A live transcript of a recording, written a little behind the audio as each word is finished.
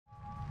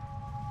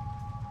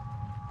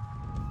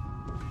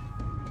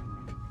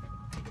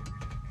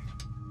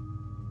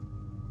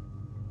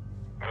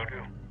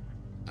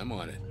I'm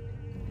on it.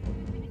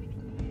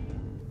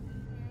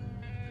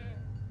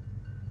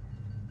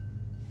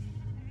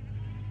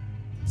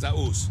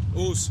 Zaus.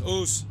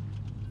 Us.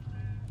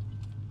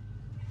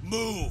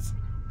 Move!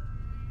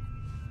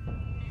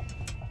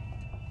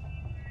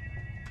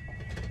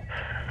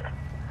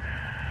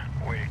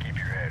 Way to keep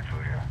your head,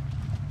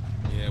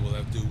 Voodoo. Yeah, well,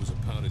 that dude was a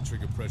pound of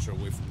trigger pressure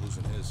away from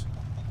losing his.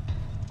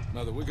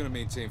 Mother, we're gonna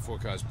maintain 4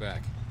 cars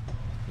back.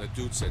 That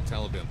dude said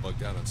Taliban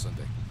bugged out on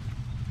Sunday.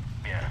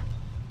 Yeah,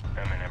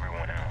 them and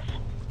everyone else.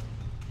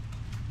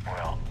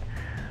 Well,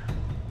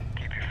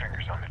 keep your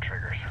fingers on the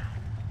triggers.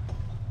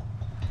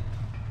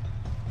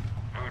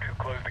 Voodoo,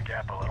 close the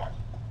gap a little.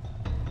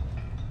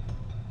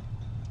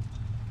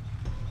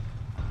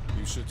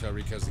 You sure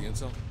Tariq has the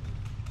intel?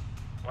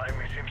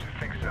 Lively seems to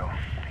think so.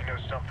 He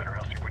knows something or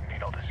else he wouldn't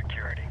need all the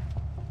security.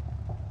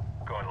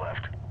 Going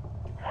left.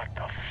 What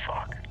the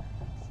fuck?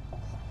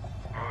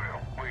 Voodoo,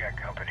 we got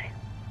company.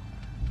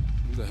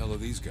 Who the hell are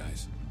these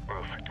guys?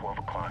 Roof, 12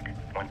 o'clock.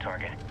 1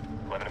 target.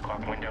 11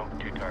 o'clock window,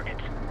 2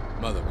 targets.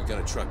 Mother, we got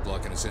a truck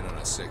blocking us in on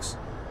our 6.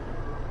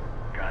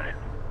 Got it.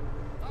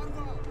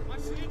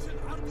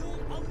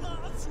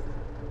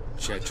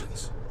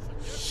 Chechens.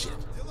 Shit.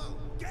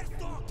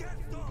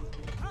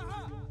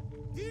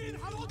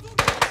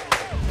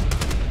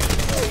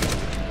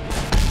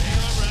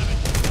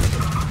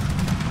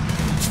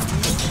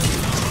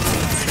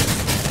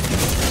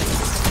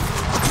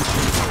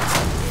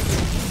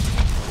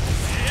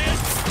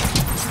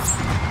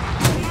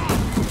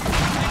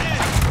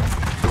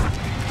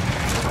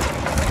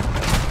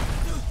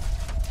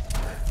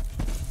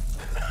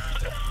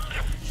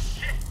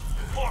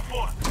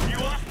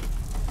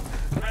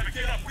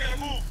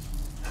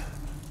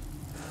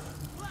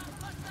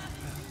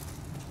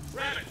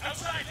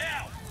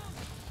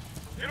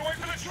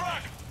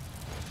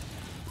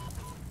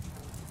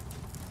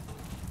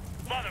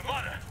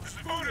 Mother, this is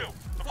Voodoo.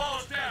 The ball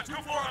is down.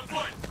 2-4 on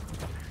foot.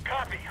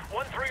 Copy.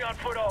 1-3 on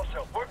foot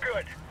also. We're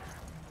good.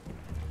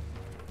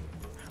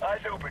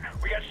 Eyes open.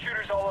 We got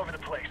shooters all over the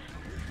place.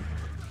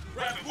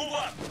 Rabbit, move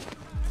up.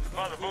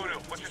 Mother, Voodoo,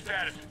 what's your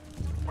status?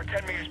 We're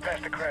 10 meters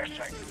past the crash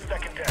site.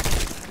 2nd deck.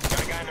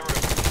 Got a guy in the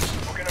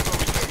roof. We're gonna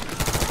move soon.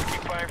 If we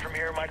keep firing from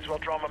here, might as well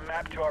draw him a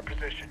map to our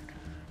position.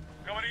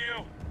 Coming to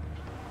you.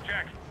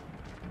 Check.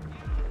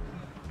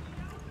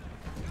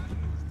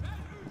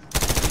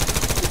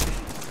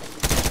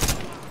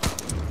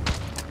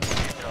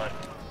 Done.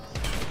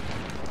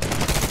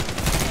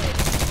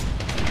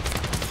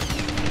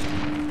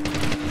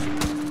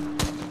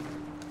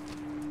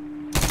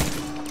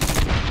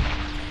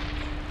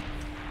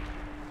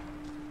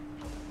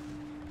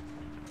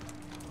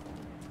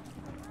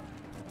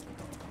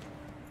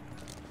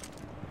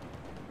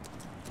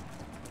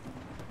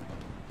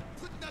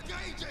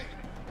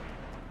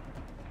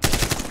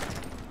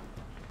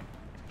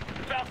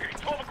 Valkyrie,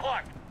 12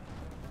 o'clock.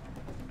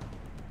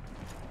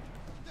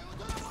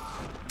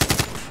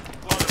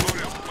 Mother,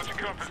 Voodoo, what's your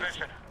current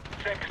position?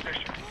 Same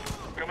position.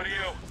 Coming to you.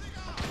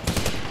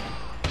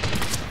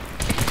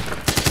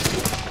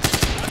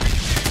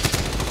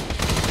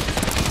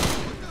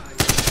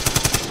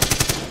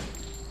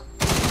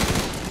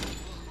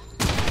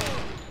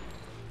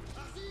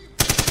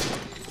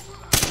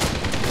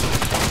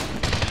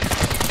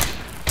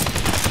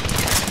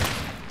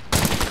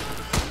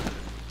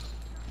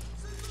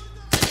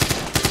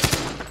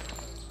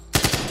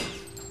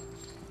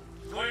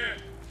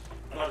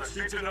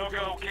 Streets are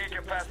no-go, can't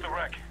get past the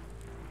wreck.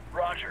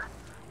 Roger.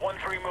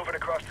 1-3 moving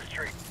across the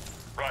street.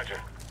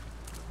 Roger.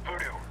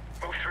 Voodoo,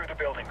 move through the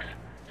buildings.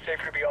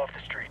 Safer to be off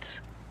the streets.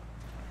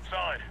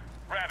 Solid.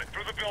 Rabbit,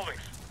 through the buildings.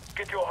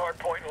 Get to a hard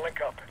point and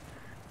link up.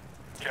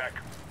 Check.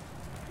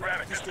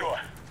 Rabbit, this door.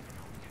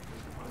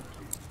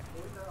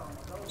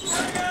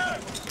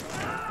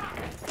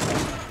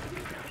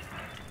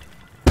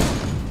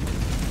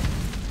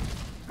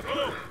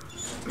 Move!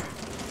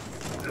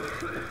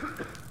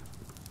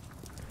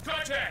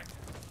 Contact!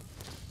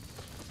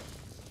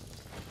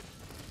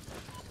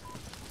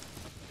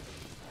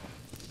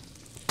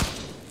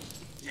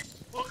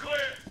 We're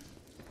clear!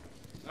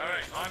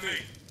 Alright, on me.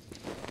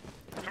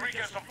 Tariq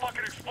has some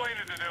fucking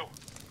explaining to do.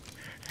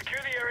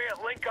 Secure the area,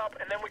 link up,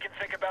 and then we can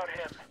think about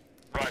him.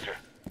 Roger.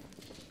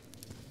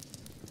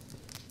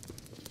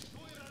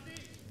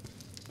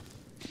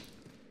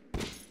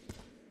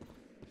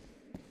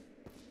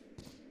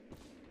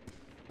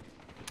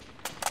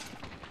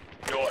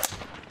 Door.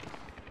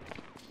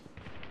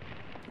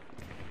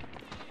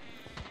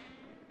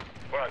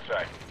 We're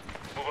outside.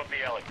 Move up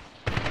the alley.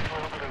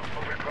 Voodoo,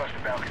 moving across the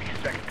balcony,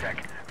 2nd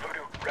deck.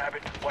 Voodoo,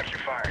 Rabbit, watch your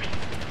fires.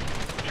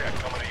 Jack,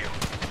 coming to you.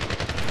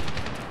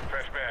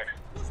 Fresh bags.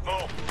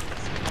 Move.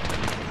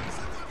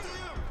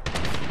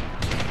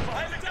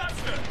 Behind the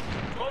dumpster.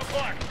 12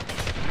 o'clock.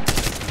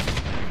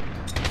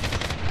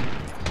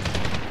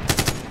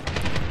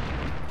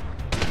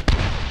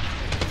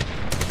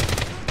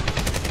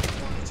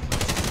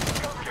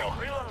 Kill.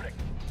 Reloading.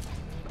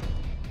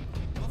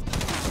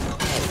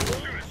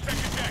 Shoot it,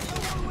 2nd deck.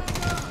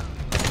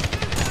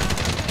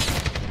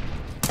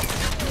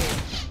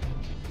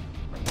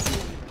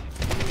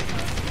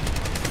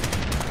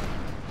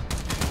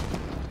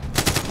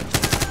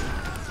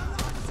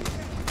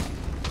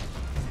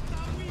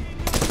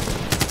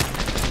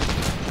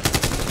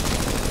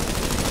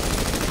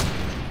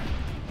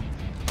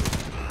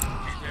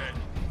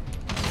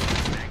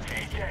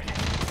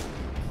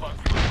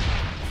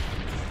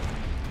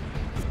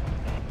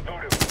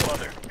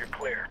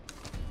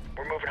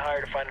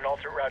 higher to find an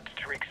alternate route to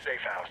Tariq's safe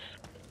house.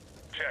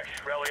 Check.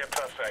 Rally up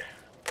topside.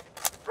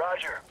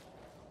 Roger.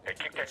 Hey,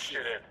 kick that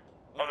shit in.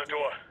 On the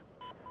door.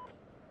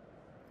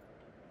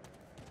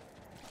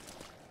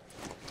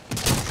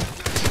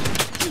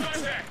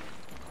 Contact!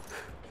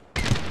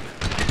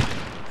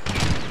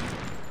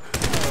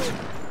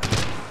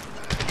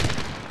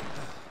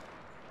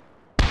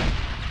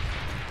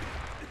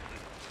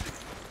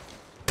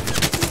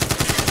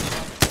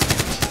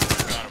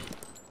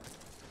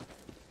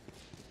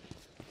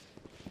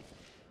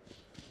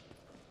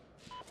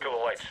 Kill the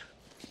lights.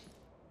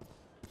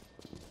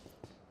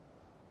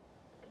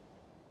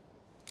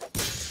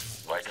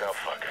 Lights out,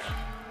 fuckers.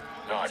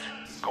 Nods.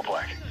 Go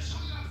black.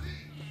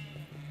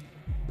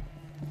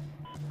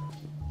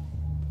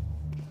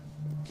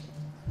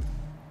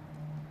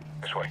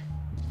 This way.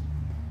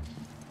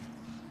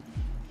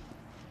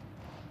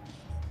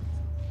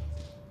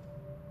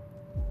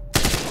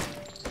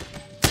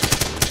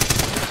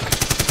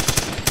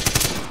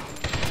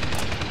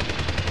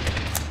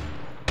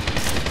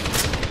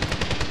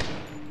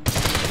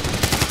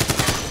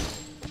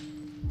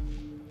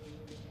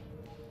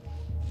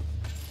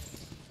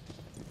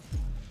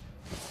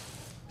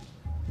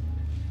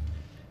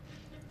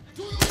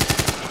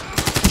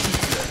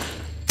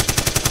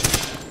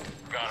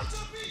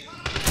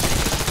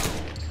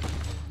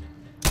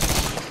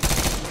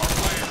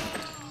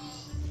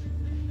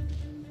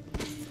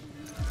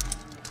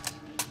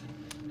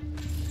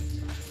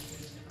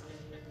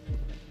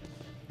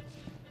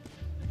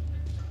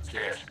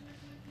 Yes.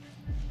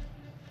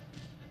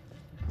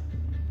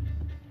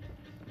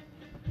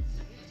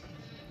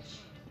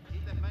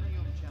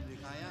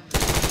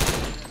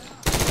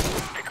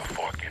 Stick a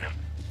fork in him.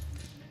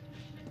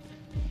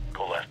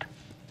 Go left.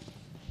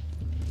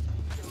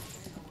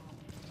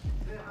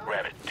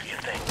 Grab it. Do your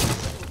thing.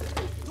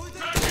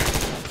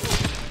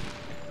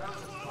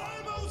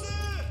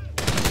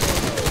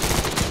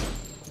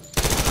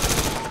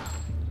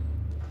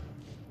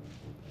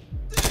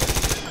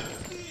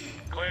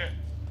 Clear.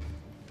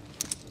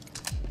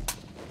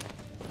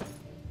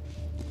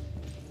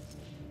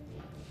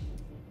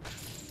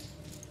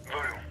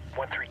 Voodoo,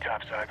 1-3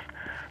 topside.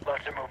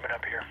 Lots of movement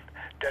up here.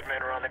 Dead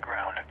men are on the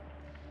ground.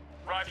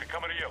 Roger,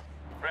 coming to you.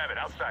 Rabbit,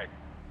 outside.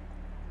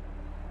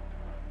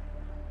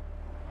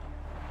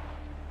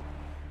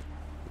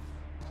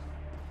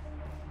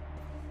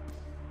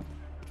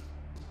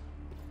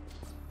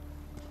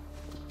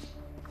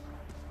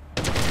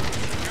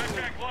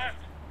 Contact left.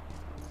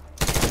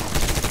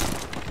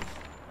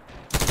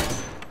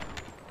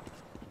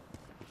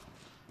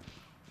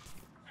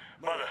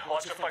 Mother,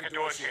 lots of fucking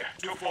doors here.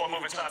 2-4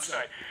 moving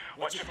topside.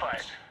 What's your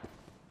fires?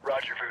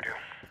 Roger, Voodoo.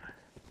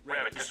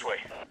 Rabbit, this way.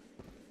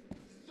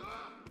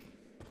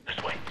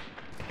 This way.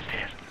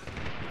 Stairs.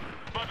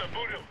 Mother,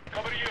 Voodoo,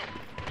 coming to you.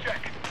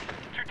 Check.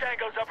 2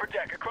 tangos upper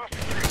deck, across the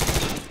street.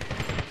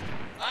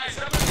 Eyes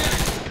upper deck.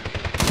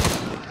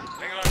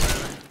 Hang on,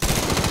 Rabbit.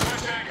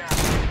 Contact.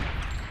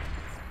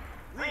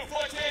 Room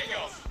 4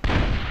 tangos.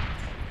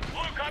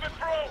 Blue coming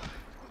through.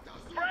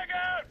 Frag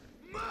out.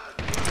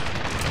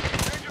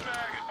 Change your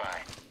bag.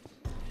 Goodbye.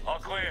 All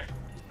clear.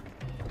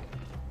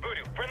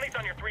 Voodoo, friendly's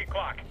on your 3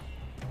 o'clock.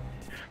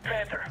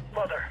 Panther,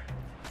 Mother.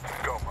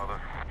 Go, Mother.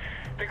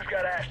 Things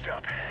got assed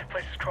up.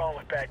 Place is crawling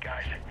with bad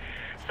guys.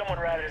 Someone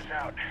ratted us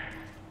out.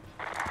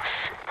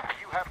 Do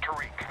you have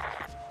Tariq?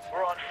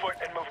 We're on foot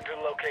and moving to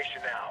the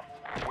location now.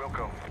 We'll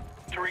go.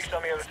 Tariq's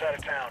on the other side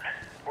of town.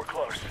 We're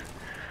close.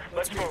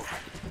 Let's move.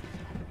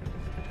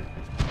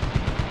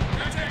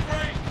 Contact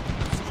right!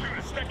 Shoot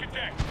a second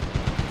deck.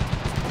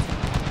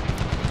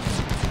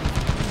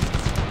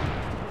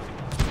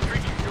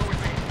 Tariq, you're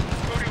with me.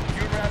 Voodoo,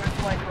 you and Rabbit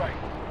flank right.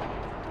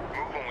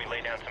 Move when we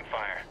lay down some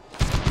fire.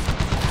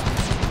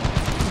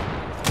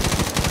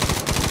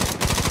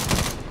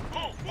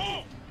 Move!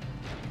 Move!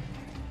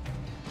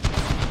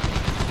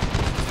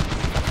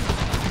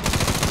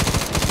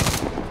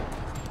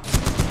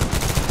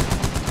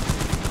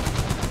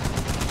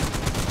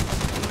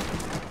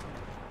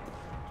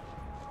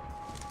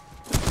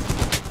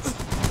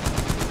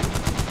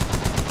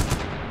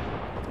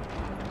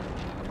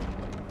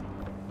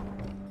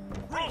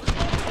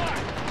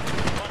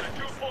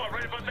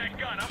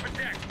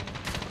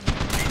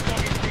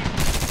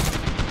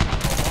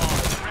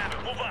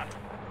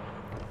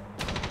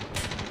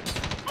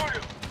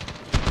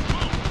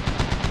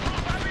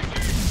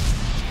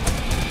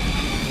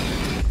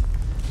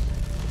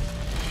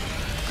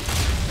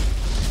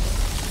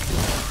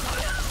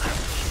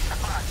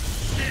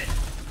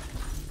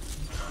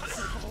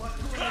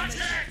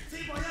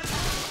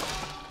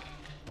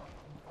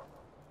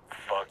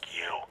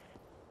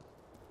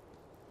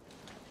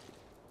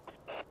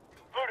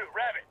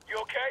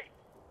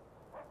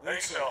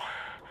 Think so.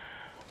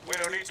 We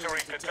don't need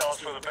Tariq to tell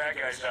us where the bad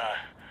guys are.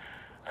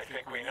 I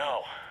think we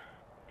know.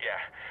 Yeah,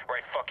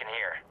 right fucking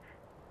here.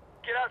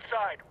 Get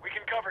outside. We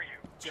can cover you.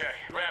 Check.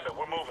 Rabbit,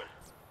 we're moving.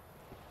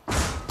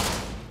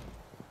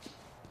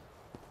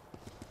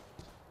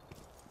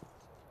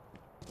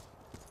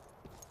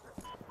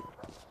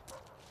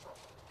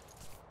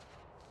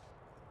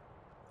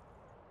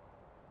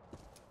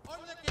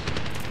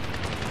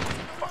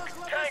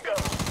 Tango!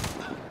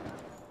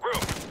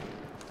 Roof!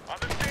 On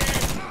the scene!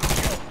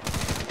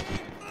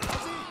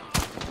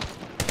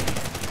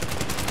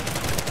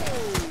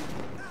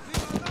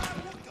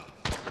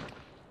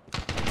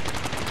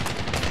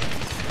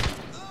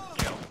 Kill!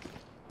 Kill.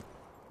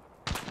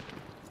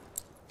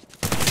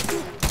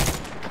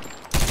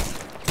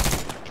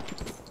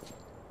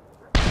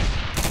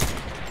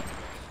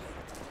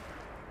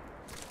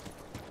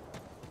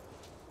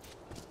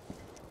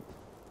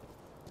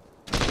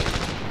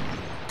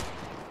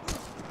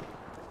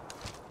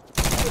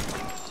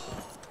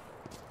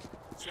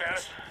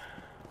 Status?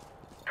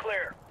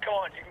 Clear. Come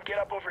on, you can get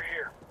up over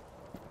here.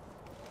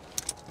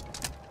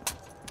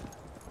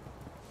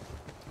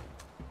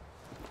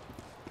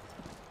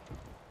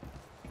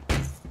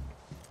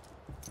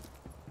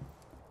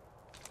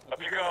 Up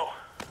you go.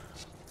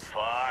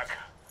 Fuck.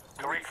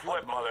 Tariq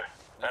flip, mother.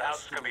 That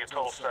house is gonna be a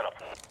total setup.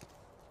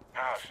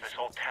 House, this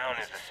whole town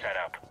is a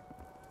setup.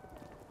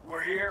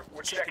 We're here,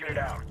 we're checking it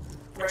out.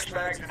 Fresh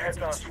bags and heads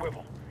on a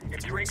swivel.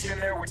 If Tariq's in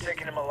there, we're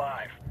taking him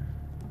alive.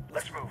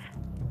 Let's move.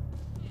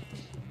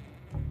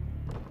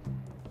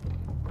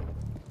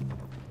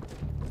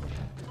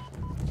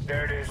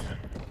 There it is.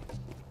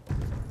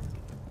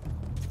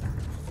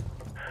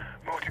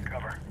 Move to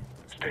cover.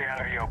 Stay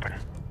out of the open.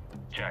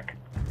 Check.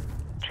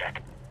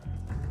 Check.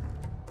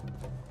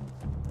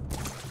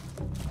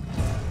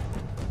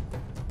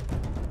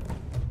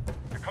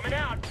 They're coming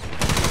out!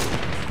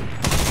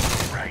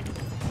 Right.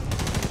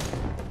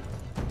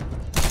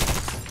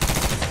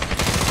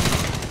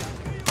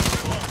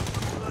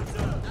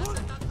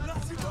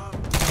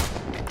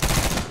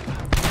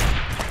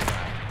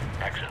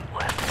 Exit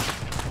left.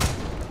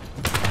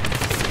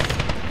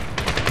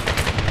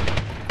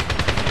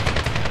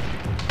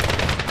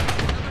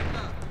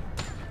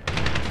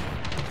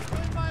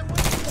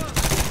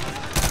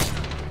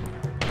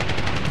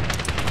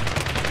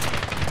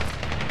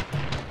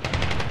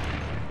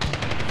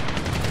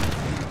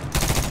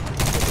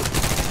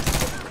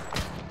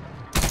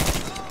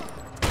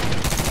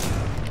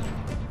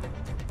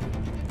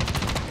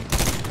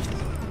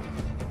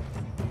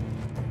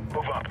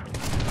 Move up.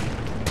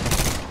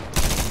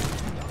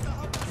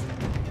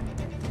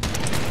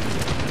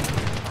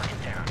 Mark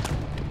it down.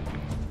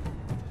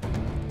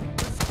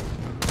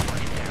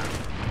 Mark it down.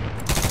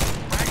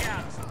 Frag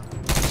out.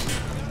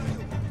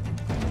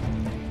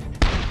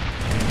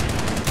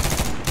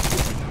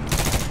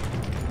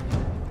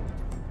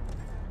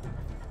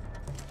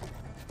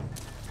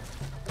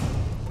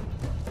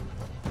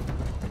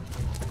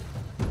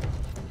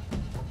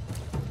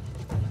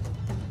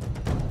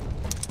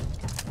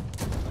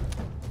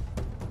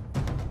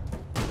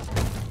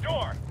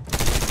 Door!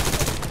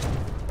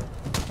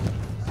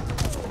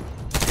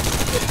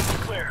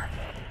 Clear.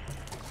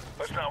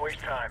 Let's not waste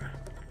time.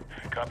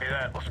 Copy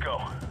that. Let's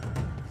go.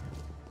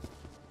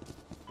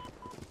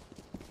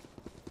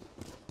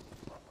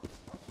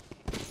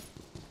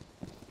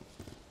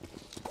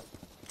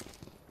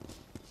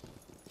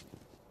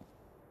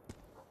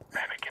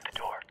 Rabbit, get the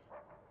door.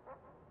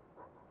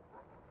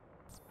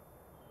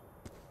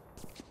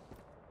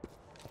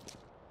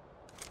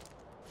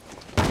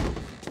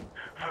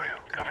 Voodoo,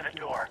 cover the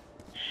door.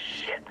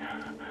 Shit.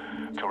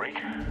 Tariq?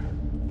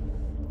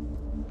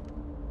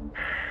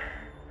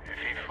 If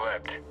he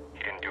flipped,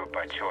 he didn't do it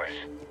by choice.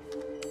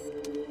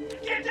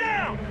 Get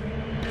down!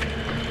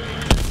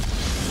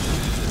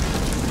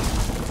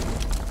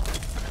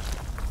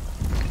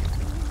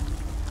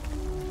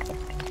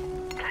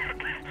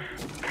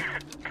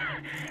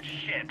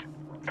 Shit.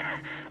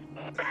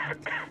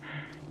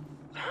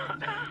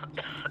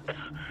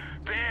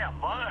 Damn,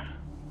 mother.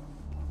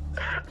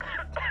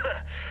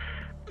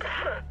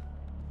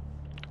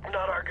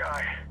 Not our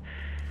guy.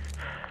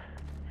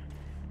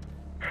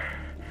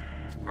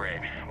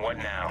 Great. What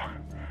now?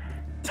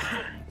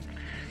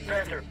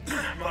 Panther,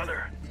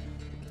 mother.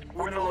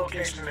 We're in the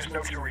location. There's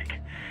no Tariq.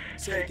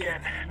 Say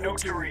again. No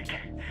Tariq.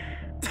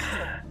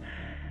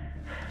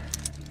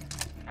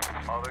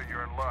 Mother,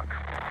 you're in luck.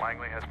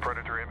 Langley has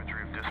predator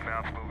imagery of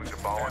dismounts moving to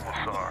Bala and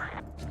Nassar.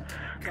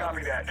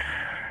 Copy that.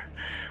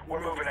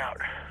 We're moving out.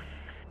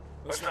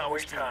 Let's not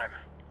waste time.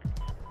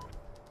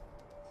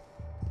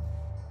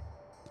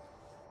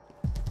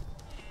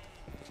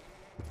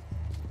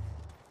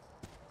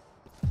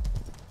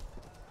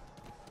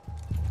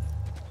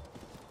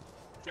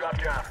 Drop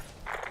down.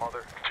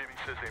 Mother, Jimmy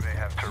says they may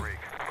have Tariq.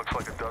 Looks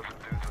like a dozen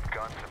dudes with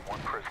guns and one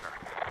prisoner.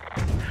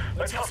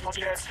 Let's hustle,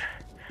 gents.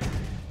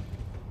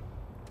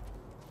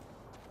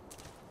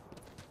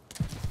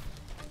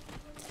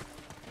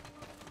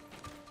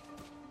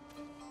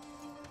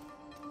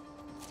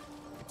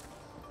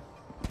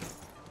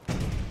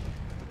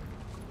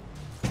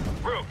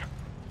 Roof.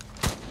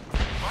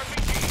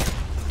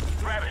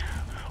 RPG. Rabbit.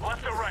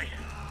 Left or right?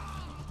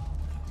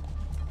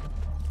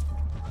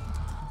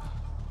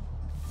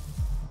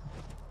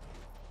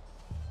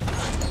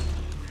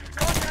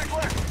 Contact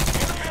left.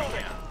 In the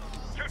building.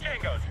 Two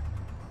tangos.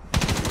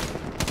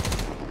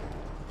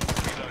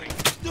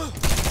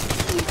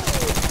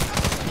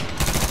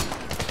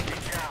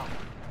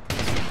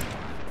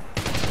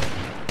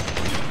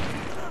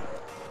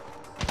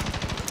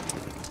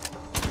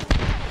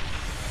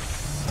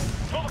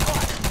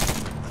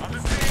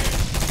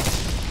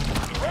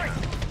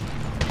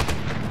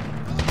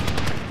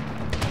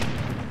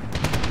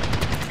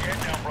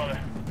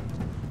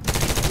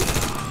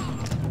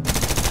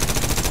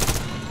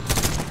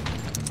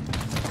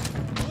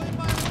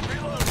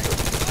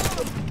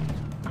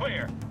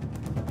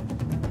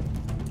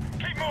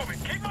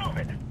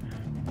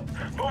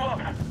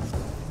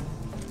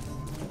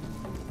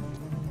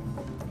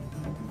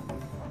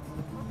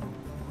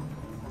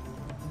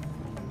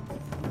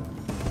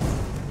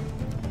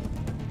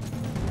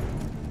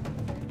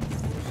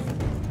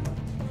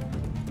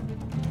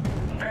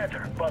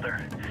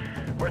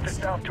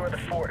 the south door of the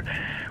fort.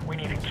 We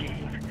need a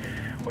key.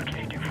 What can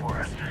you do for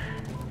us?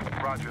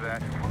 Roger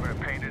that. We're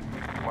gonna paint it.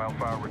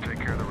 Wildfire will take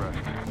care of the rest.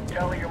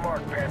 Tally your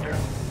mark, Panther.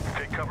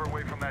 Take cover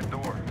away from that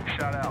door.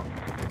 Shot out.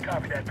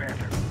 Copy that,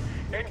 Panther.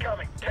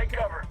 Incoming. Take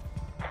cover.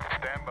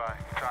 Stand by.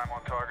 Time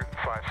on target,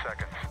 5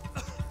 seconds.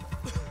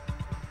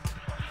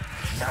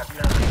 Not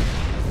none.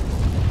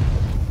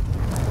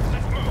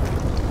 Let's move.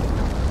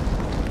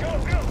 Go,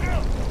 go, go!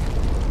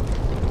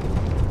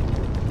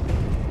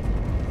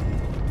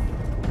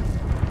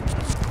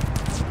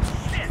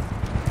 Shit!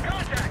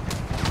 Contact!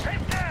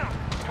 Head down!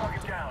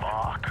 Target down.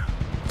 Fuck.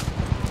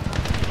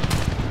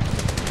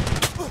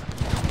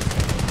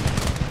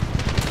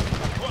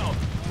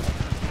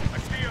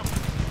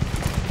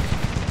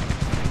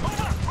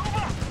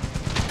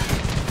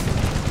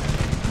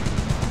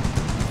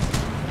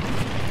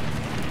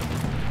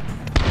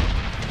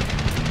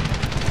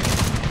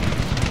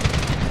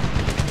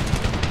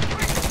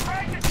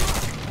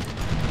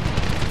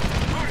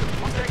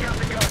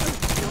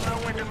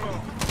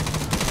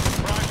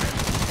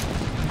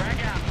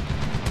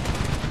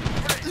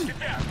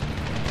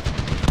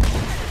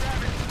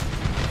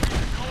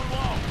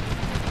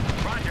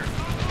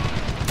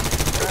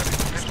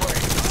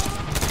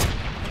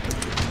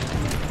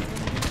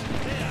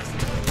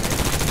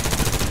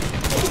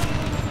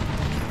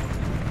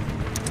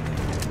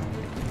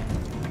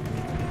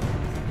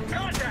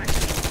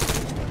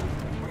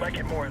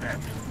 More of that.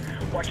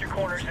 Watch your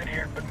corners in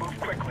here, but move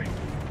quickly.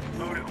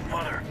 Voodoo,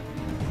 Mother,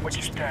 what's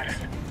your status?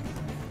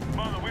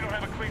 Mother, we don't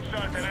have a clean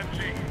shot at that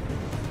MG.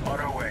 On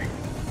our way.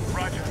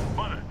 Roger.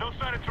 Mother, no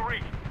sign of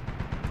Tariq.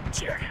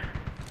 Check.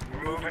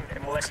 We're moving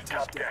and we'll exit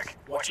top deck.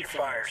 Watch your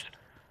fires.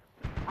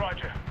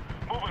 Roger.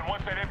 Moving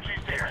once that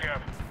MG's taken care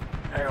of.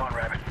 Hang on,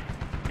 Rabbit.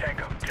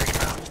 Tango, take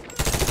him out.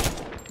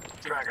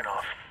 Dragon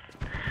off.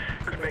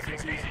 Could make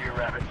things easier,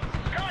 Rabbit.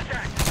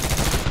 Contact!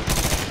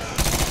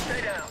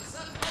 Stay down.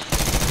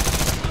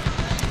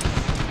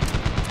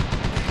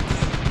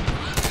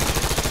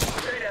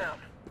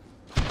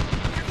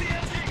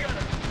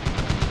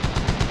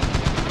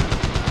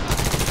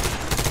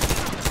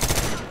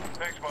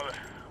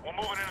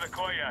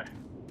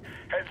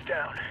 Heads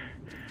down.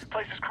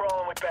 Place is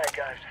crawling with bad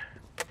guys.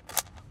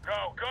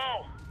 Go,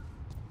 go!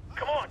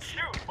 Come on,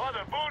 shoot!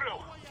 Mother,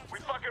 Voodoo! We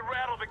fucking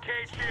rattled the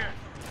cage here.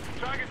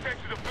 Target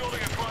section the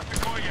building across the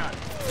courtyard.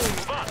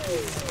 Move up!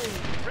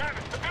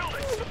 Rabbit, the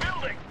building! The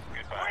building!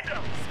 Goodbye.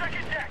 Window!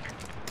 Second deck!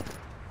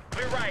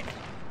 Clear right.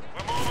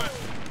 We're moving.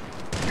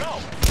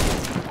 Go!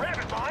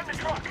 Rabbit, behind the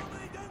truck!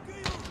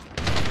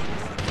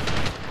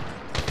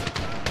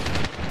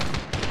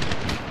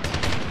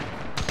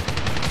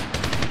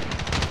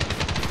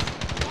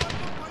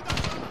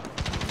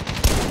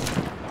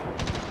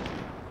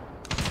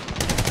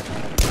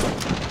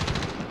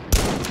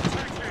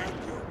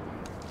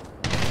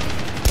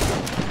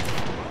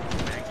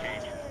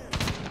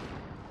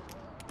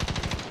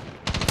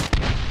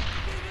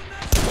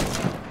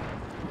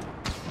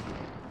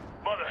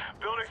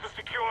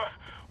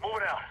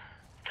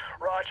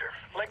 Roger.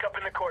 Link up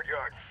in the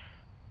courtyard.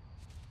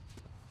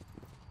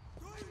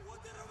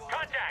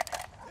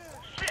 Contact!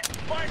 Shit!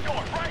 Fire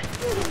door, right!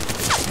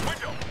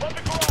 Window, above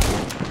the garage!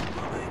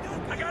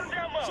 I got him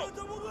down low!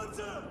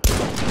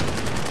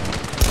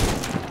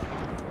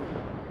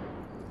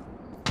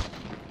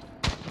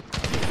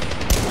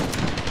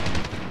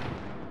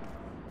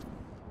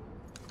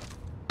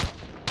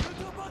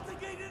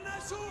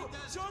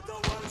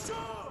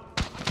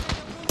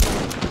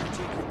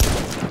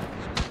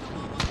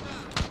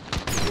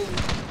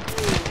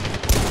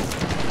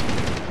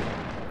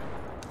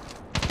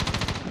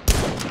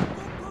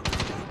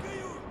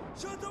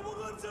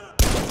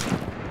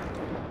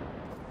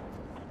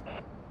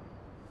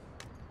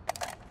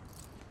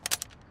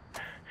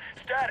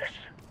 Status.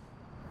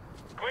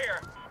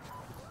 Clear.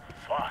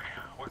 Fuck,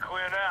 we're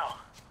clear now.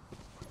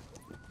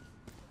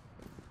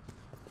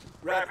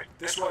 Rabbit,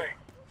 this way.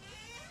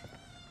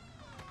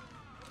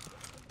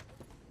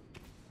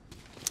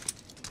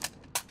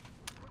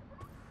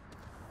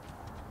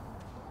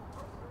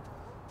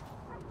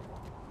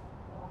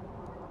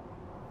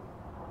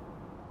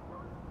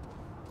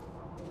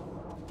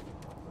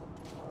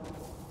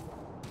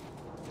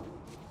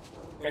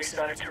 Any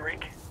sign of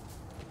Tariq?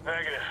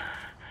 Negative.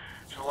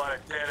 There's a lot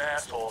of dead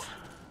assholes.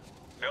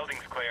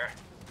 Building's clear.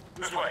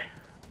 This way.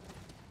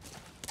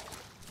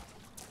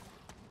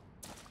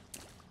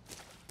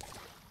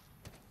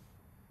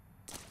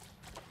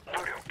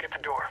 Voodoo, get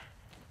the door.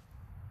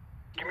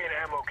 Give me an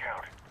ammo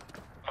count.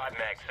 5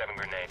 mags, 7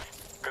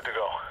 grenades. Good to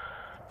go.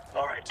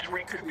 All right,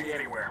 Tariq could be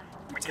anywhere.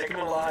 We take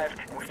him alive,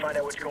 and we find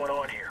out what's going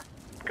on here.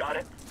 Got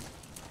it?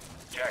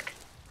 Check.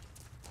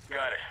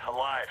 Got it.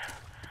 Alive.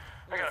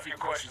 I got a few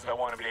questions I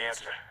want him to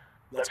answer.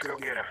 Let's go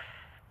get him.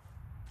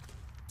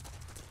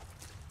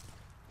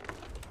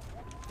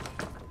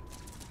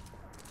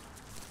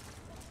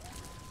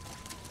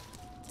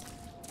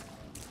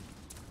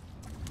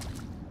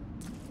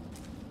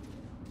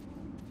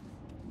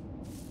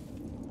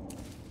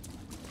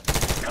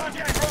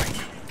 Contact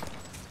right!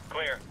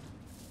 Clear.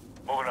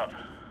 Moving up.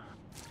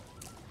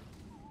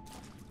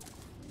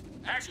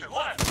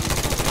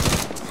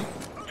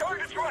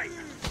 right!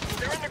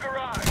 They're in the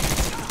garage!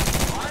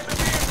 Behind the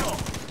vehicle!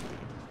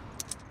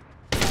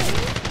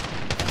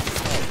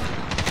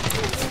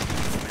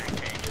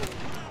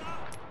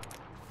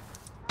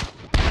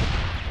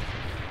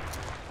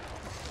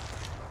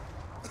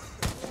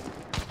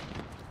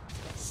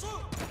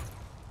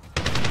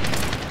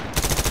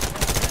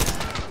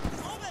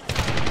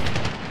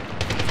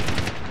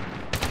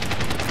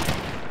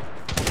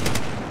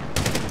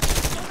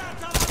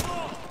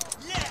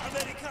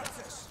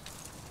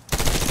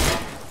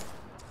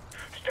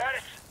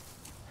 Status!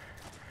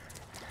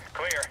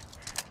 Clear.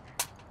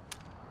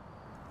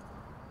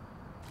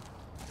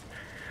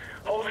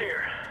 Hold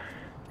here.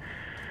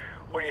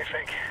 What do you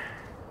think?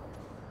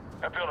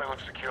 That building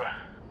looks secure.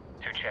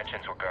 2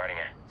 Chechens were guarding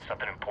it.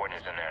 Something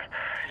important is in there.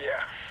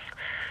 Yeah.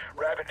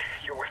 Rabbit,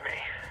 you're with me.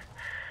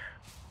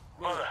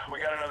 Mother, we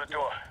got another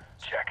door.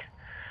 Check.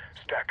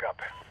 Stack up.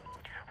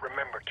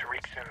 Remember,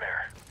 Tariq's in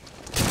there.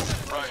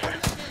 Roger.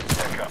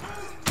 Stack up.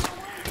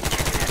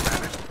 Keep it in,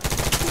 Rabbit.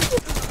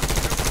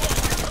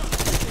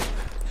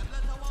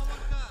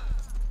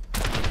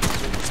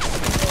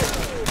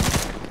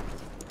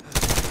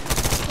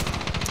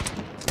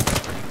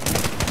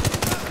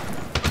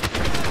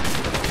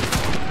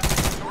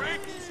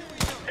 Tariq?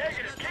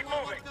 Negative. Keep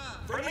moving.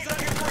 Release on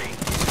your 3.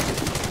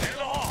 Into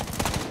the hall.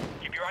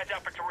 Keep your eyes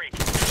out for Tariq.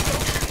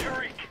 Don't shoot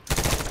Tariq.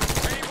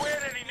 I ain't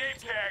wearing any name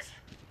tags.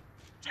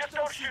 Just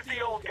don't shoot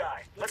the old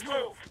guy. Let's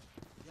move.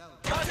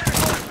 Contact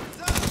one.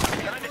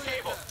 Behind the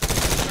table.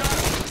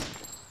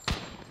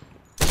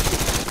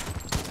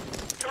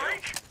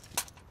 Tariq?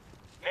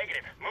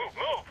 Negative. Move,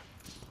 move.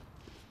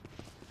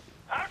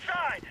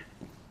 Outside.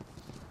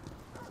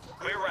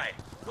 Clear right.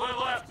 Clear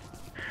left.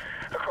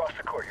 Across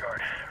the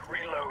courtyard.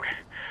 Reload.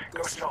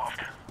 Go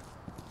soft.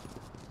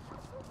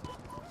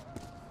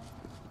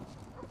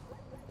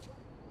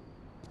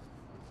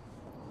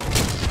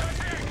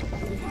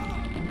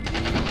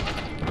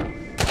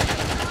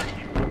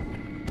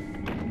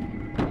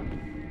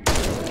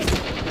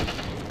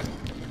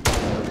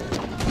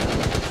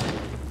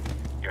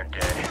 You're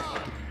dead.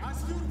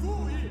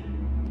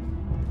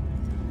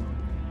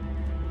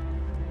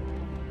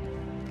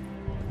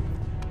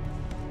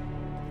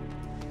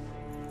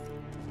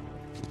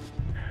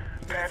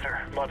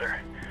 Panther, Mother.